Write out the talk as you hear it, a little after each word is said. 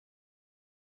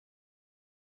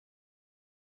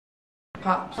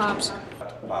Pops. Pops.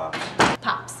 Pops.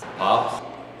 Pops. Pops.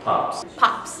 Pops.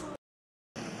 Pops.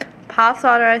 Pops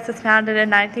water ice was founded in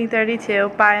 1932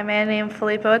 by a man named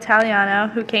Filippo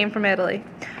Italiano who came from Italy.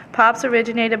 Pops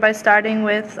originated by starting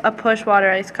with a push water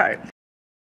ice cart.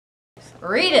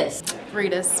 Ritassss.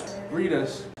 Ritassss.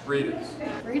 Ritassss. Ritassss.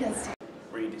 Ritassss.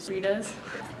 Ritassss.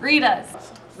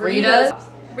 Ritassss.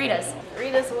 Ritassss. Ritassss.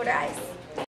 Ritassss water ice.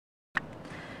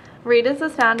 Ritassss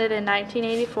was founded in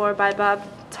 1984 by Bob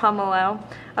Tumolo,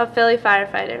 a Philly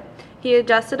firefighter. He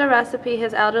adjusted a recipe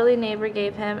his elderly neighbor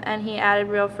gave him, and he added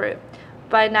real fruit.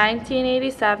 By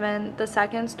 1987, the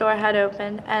second store had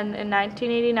opened, and in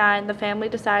 1989, the family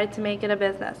decided to make it a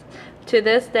business. To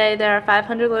this day, there are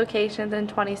 500 locations in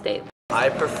 20 states. I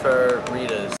prefer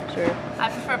Rita's. Sure.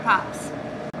 I prefer Pops.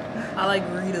 I like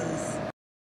Ritassss.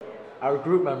 Our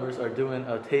group members are doing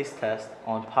a taste test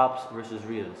on Pops versus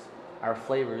Rita's. Our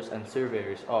flavors and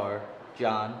surveyors are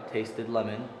John tasted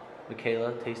lemon,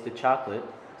 Michaela tasted chocolate,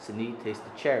 Snead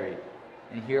tasted cherry,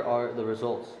 and here are the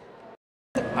results.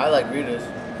 I like Rita's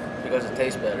because it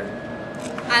tastes better.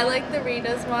 I like the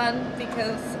Rita's one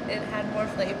because it had more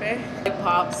flavor. I like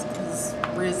Pops because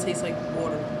Ritassss tastes like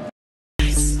water.